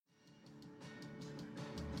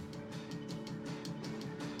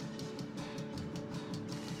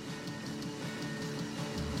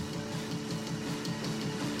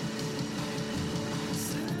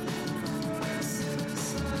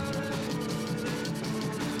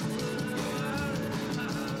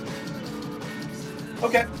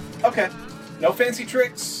Okay. No fancy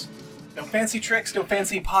tricks. No fancy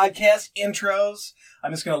podcast intros.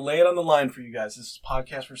 I'm just going to lay it on the line for you guys. This is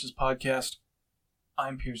podcast versus podcast.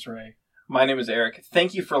 I'm Pierce Ray. My name is Eric.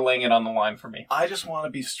 Thank you for laying it on the line for me. I just want to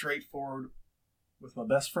be straightforward with my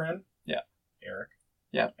best friend. Yeah. Eric.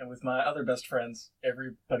 Yeah. And with my other best friends,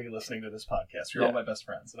 everybody listening to this podcast. You're all my best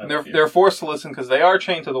friends. And they're forced to listen because they are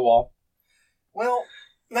chained to the wall. Well,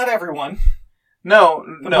 not everyone. No.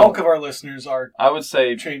 The bulk of our listeners are, I would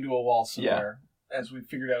say, chained to a wall somewhere, as we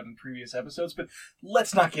figured out in previous episodes. But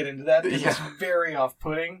let's not get into that because it's very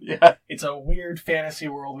off-putting. Yeah. It's a weird fantasy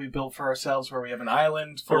world we built for ourselves where we have an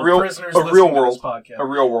island full of prisoners a real world. To this podcast. A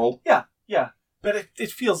real world. Yeah. But it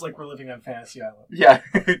feels like we're living on Fantasy Island. Yeah,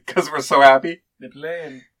 because we're so happy.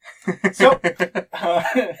 So,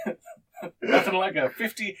 nothing like a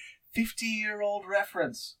 50-year-old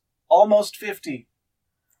reference. Almost 50.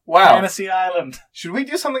 Wow. Fantasy Island. Should we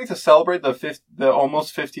do something to celebrate the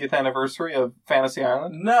almost 50th anniversary of Fantasy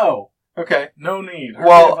Island? No. Okay. No need.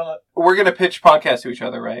 Well, we're going to pitch podcasts to each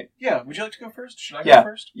other, right? Yeah. Would you like to go first? Should I go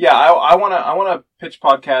first? Yeah, I want to pitch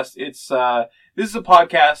podcast. It's this is a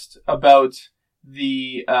podcast about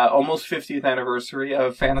the almost 50th anniversary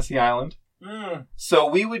of Fantasy Island. So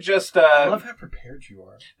we would just... I love how prepared you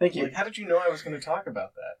are. Thank you. Like, how did you know I was going to talk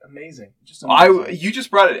about that? Amazing. Just amazing. You just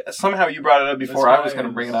brought it... Somehow you brought it up before I was going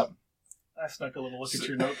to bring it up. I snuck a little look at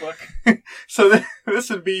your notebook. So this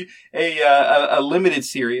would be a limited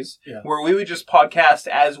series where we would just podcast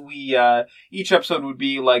as we... each episode would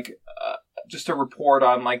be like just a report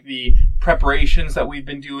on like the preparations that we've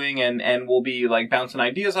been doing, and we'll be like bouncing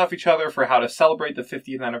ideas off each other for how to celebrate the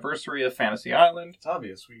 50th anniversary of Fantasy Island. It's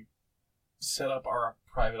obvious. We set up our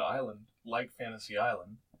private island like Fantasy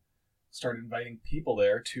Island, started inviting people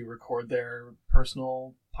there to record their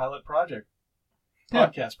personal pilot project.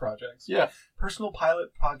 Podcast projects. Yeah. Personal pilot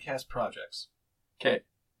podcast projects. Okay.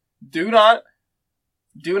 Do not.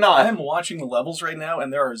 I'm watching the levels right now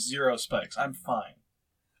and there are 0 spikes. I'm fine.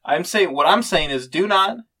 What I'm saying is do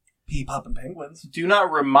not. Pee poppin' penguins. Do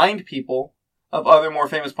not remind people of other more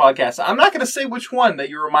famous podcasts. I'm not going to say which one that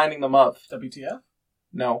you're reminding them of. WTF?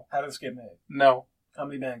 No. How did this get made? No.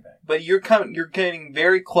 Comedy Bang Bang. But you're getting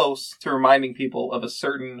very close to reminding people of a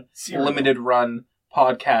certain limited run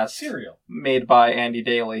podcast. Serial. Made by Andy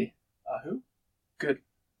Daly. Who? Good.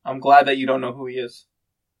 I'm glad that you don't know who he is.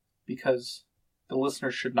 Because the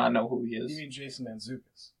listeners should not know who he is. You mean Jason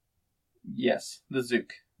Mantzoukas? Yes. The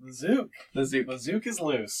Zook. The Zook. The Zook. The Zook is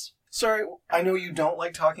loose. Sorry, I know you don't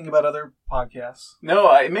like talking about other podcasts.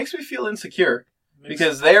 No, it makes me feel insecure.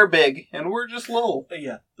 Because they're big, and we're just little.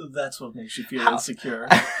 Yeah, that's what makes you feel insecure.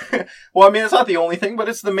 Well, I mean, it's not the only thing, but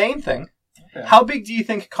it's the main thing. Okay. How big do you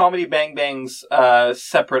think Comedy Bang Bang's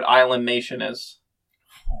separate island nation is?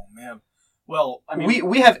 Oh, man. Well, I mean...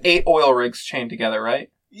 We have 8 oil rigs chained together,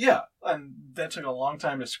 right? Yeah, and that took a long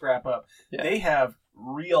time to scrap up. Yeah. They have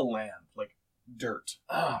real land, like dirt.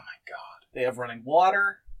 Oh, my God. They have running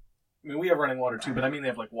water. I mean, we have running water, too, but I mean, they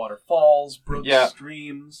have, like, waterfalls, brooks,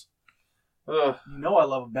 streams... Ugh. You know I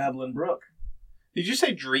love a babbling brook. Did you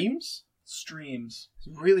say dreams? Streams.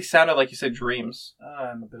 It really sounded like you said dreams.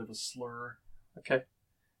 I'm a bit of a slur. Okay.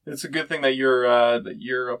 It's a good thing that you're a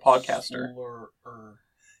podcaster. Slur.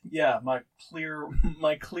 Yeah, my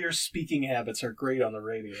clear speaking habits are great on the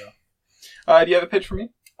radio. Do you have a pitch for me?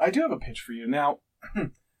 I do have a pitch for you. Now,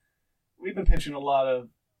 we've been pitching a lot of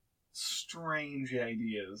strange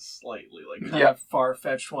ideas lately, like kind of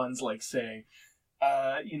far-fetched ones, like say,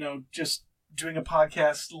 just doing a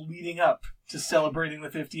podcast leading up to celebrating the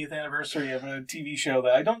 50th anniversary of a TV show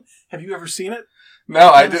that have you ever seen it? No,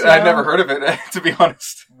 I've never heard of it, to be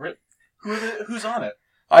honest. Who's on it?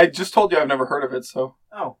 I just told you I've never heard of it, so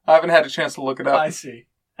I haven't had a chance to look it up. I see.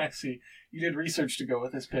 You did research to go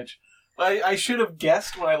with this pitch. I should have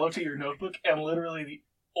guessed when I looked at your notebook, and literally the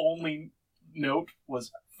only note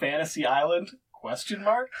was Fantasy Island, ?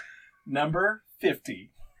 Number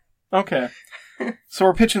 50. Okay. So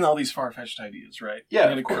we're pitching all these far-fetched ideas, right? Yeah,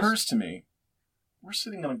 and it occurs to me, we're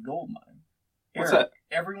sitting on a gold mine. What's that?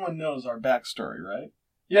 Everyone knows our backstory, right?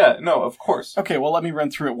 Yeah, no, of course. Okay, well, let me run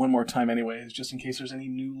through it one more time anyways, just in case there's any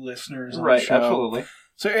new listeners on the show. Right, absolutely.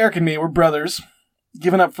 So Eric and me, we're brothers.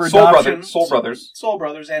 Given up for adoption. Soul brothers. Soul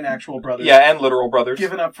brothers and actual brothers. Yeah, and literal brothers.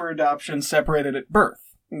 Given up for adoption, separated at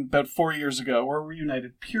birth. About 4 years ago, we're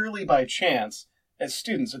reunited purely by chance as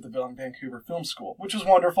students at the Vancouver Film School, which was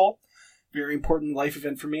wonderful. Very important life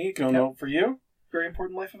event for me. Don't know for you. Very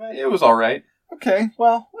important life event. It was all right. Okay,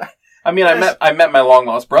 well, I mean, I met my long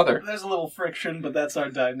lost brother. There's a little friction, but that's our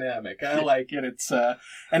dynamic. I like it. It's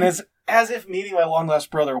and as if meeting my long lost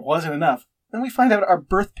brother wasn't enough, then we find out our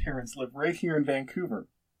birth parents live right here in Vancouver.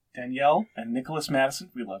 Danielle and Nicholas Madison,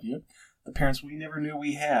 we love you. The parents we never knew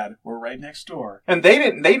we had were right next door. And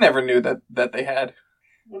they never knew that they had.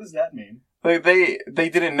 What does that mean? They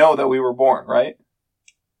didn't know that we were born, right?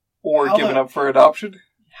 Or given up for adoption?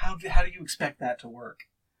 How do you expect that to work?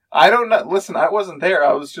 I don't know. Listen, I wasn't there.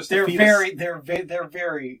 I was just they're a fetus. They're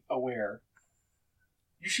very aware.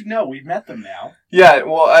 You should know. We've met them now. Yeah,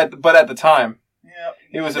 well, but at the time, yeah,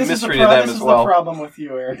 it was a mystery to them as well. This is the problem with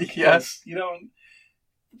you, Eric. Yes, you don't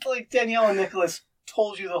like Danielle and Nicholas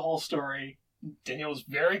told you the whole story. Danielle was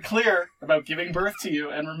very clear about giving birth to you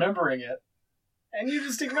and remembering it, and you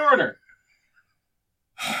just ignored her.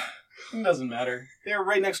 It doesn't matter. They're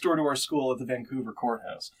right next door to our school at the Vancouver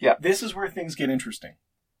courthouse. Yeah. This is where things get interesting.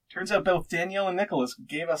 Turns out both Danielle and Nicholas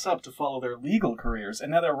gave us up to follow their legal careers,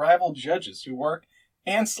 and now they're rival judges who work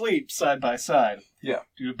and sleep side by side. Yeah.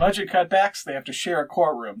 Due to budget cutbacks, they have to share a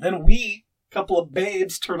courtroom. Then we, a couple of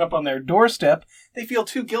babes, turn up on their doorstep. They feel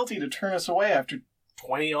too guilty to turn us away after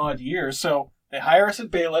 20-odd years, so they hire us as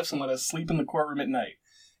bailiffs and let us sleep in the courtroom at night.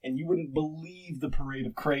 And you wouldn't believe the parade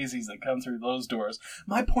of crazies that come through those doors.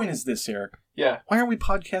 My point is this, Eric. Yeah. Why aren't we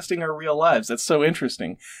podcasting our real lives? That's so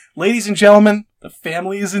interesting. Ladies and gentlemen, the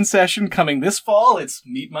family is in session. Coming this fall, it's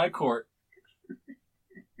Meet My Court.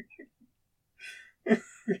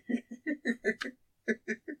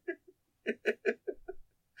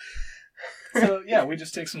 So, yeah, we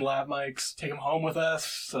just take some lav mics, take them home with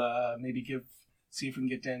us, maybe see if we can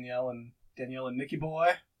get Danielle and Nicky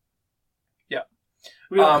Boy. Yeah.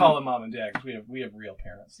 We don't call them mom and dad because we have real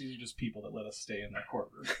parents. These are just people that let us stay in their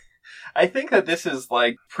courtroom. I think that this is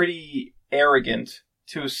like pretty arrogant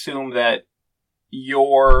to assume that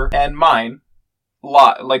your and mine,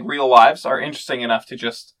 like real lives, are interesting enough to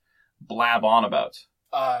just blab on about.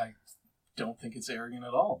 I don't think it's arrogant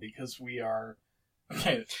at all because we are.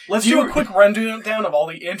 Okay, let's do a quick rundown of all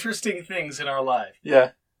the interesting things in our life.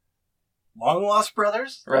 Yeah. Long lost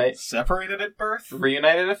brothers. Right. Separated at birth.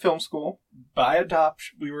 Reunited at film school. By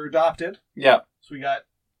adoption. We were adopted. Yeah. So we got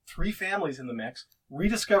 3 families in the mix.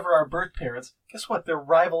 Rediscover our birth parents. Guess what? They're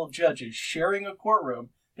rival judges sharing a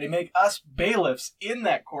courtroom. They make us bailiffs in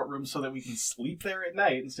that courtroom so that we can sleep there at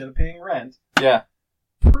night instead of paying rent. Yeah.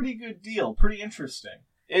 Pretty good deal. Pretty interesting.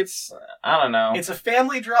 It's, I don't know. It's a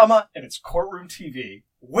family drama and it's courtroom TV.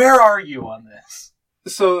 Where are you on this?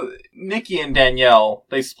 So, Nicky and Danielle,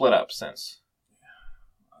 they split up since.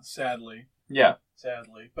 Sadly. Yeah.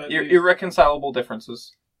 Sadly. But irreconcilable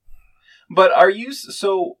differences. But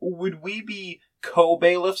would we be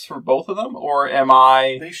co-bailiffs for both of them, or am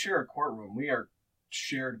I... They share a courtroom. We are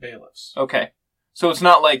shared bailiffs. Okay. So it's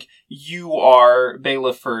not like you are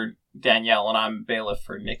bailiff for Danielle and I'm bailiff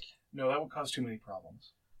for Nicky. No, that would cause too many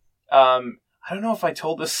problems. I don't know if I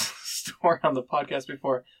told this story on the podcast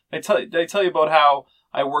before. Did I tell you about how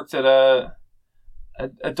I worked at a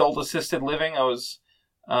adult assisted living? I was...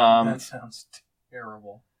 that sounds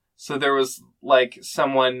terrible. So there was, like,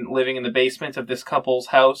 someone living in the basement of this couple's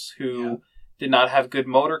house who did not have good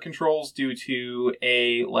motor controls due to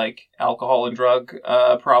A, like, alcohol and drug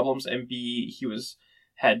problems, and B,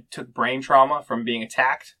 he took brain trauma from being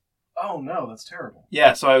attacked. Oh, no, that's terrible.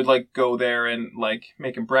 Yeah, so I would, like, go there and, like,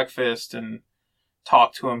 make him breakfast and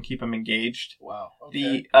talk to him, keep him engaged. Wow.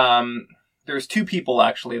 Okay. There's 2 people,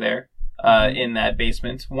 actually, there in that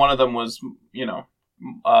basement. One of them was,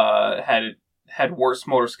 had worse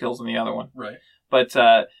motor skills than the other one. Right. But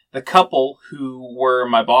the couple who were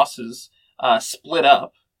my bosses split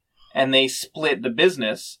up, and they split the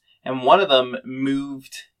business, and one of them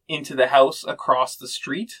moved into the house across the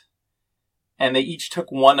street, and they each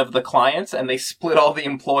took one of the clients, and they split all the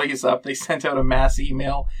employees up. They sent out a mass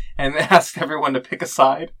email and asked everyone to pick a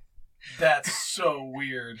side. That's so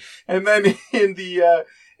weird. And then in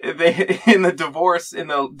the divorce,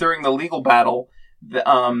 during the legal battle,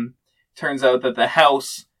 turns out that the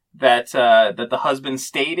house that the husband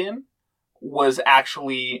stayed in was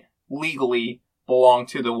actually legally belonged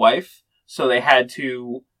to the wife, so they had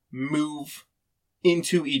to move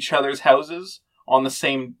into each other's houses on the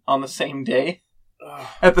same day. Ugh.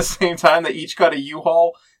 At the same time. They each got a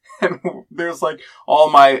U-Haul, and there's like all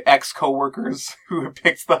my ex-coworkers who had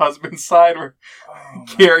picked the husband's side were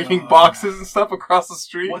carrying boxes and stuff across the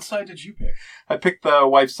street. What side did you pick? I picked the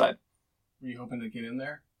wife's side. Were you hoping to get in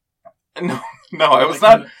there? No, I was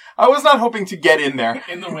not. I was not hoping to get in there.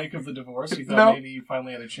 In the wake of the divorce, you thought maybe you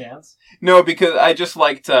finally had a chance? No, because I just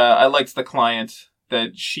liked. I liked the client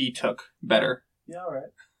that she took better. Yeah, all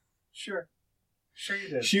right. Sure you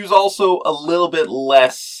did. She was also a little bit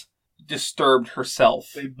less disturbed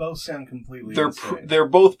herself. They both sound completely insane. They're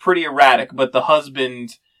both pretty erratic, but the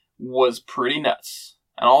husband was pretty nuts.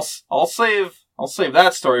 And I'll save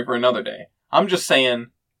that story for another day. I'm just saying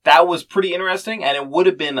that was pretty interesting, and it would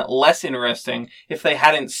have been less interesting if they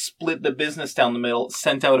hadn't split the business down the middle,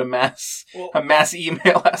 sent out a mass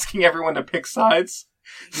email asking everyone to pick sides.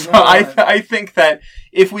 So I think that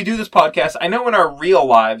if we do this podcast, I know in our real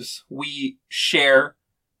lives we share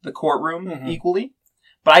the courtroom equally,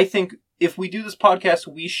 but I think if we do this podcast,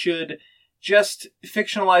 we should just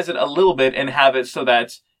fictionalize it a little bit and have it so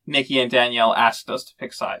that Nikki and Danielle asked us to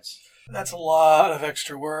pick sides. That's a lot of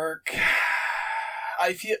extra work.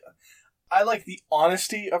 I like the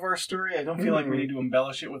honesty of our story. I don't feel like we need to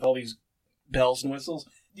embellish it with all these bells and whistles.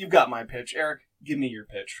 You've got my pitch. Eric, give me your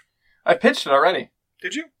pitch. I pitched it already.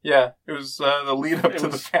 Did you? Yeah, it was the lead up to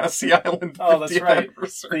the Fantasy Island. Oh, that's right.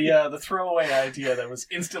 The throwaway idea that was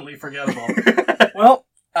instantly forgettable. Well,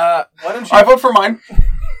 why don't you... I vote for mine.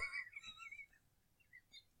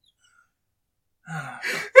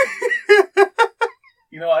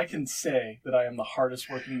 You know, I can say that I am the hardest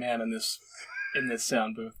working man in this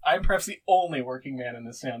sound booth. I'm perhaps the only working man in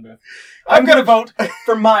this sound booth. I'm going to vote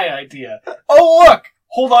for my idea. Oh, look!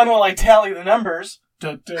 Hold on while I tally the numbers.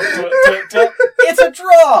 It's a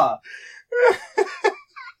draw!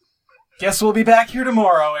 Guess we'll be back here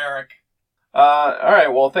tomorrow, Eric.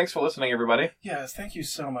 Alright, well, thanks for listening, everybody. Yes, thank you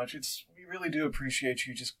so much. We really do appreciate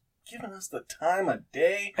you just giving us the time of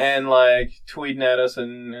day. And, tweeting at us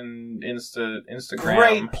and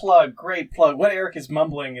Instagram. Great plug. What Eric is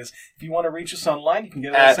mumbling is, if you want to reach us online, you can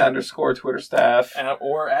get us at @_TwitterStaff.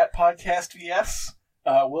 Or at PodcastVS.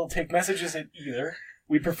 We'll take messages at either.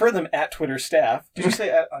 We prefer them at Twitter Staff. Did you say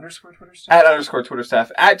at _Twitter Staff? At _Twitter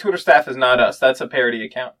Staff. At Twitter Staff is not us. That's a parody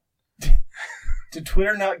account. Did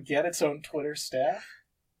Twitter not get its own Twitter Staff?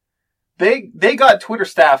 They got Twitter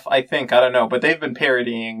Staff, I think. I don't know. But they've been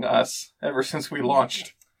parodying us ever since we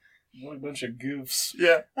launched. What a bunch of goofs.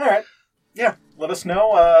 Yeah. All right. Yeah. Let us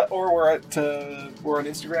know. Or we're on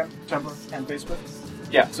Instagram, Tumblr, and Facebook.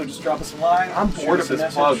 Yeah. So just drop us a line. I'm bored of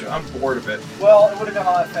this plug. I'm bored of it. Well, it would have gone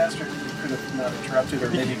a lot faster if we could have not interrupted or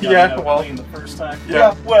maybe gotten clean the first time.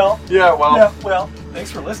 Yeah. Well.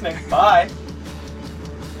 Thanks for listening. Bye.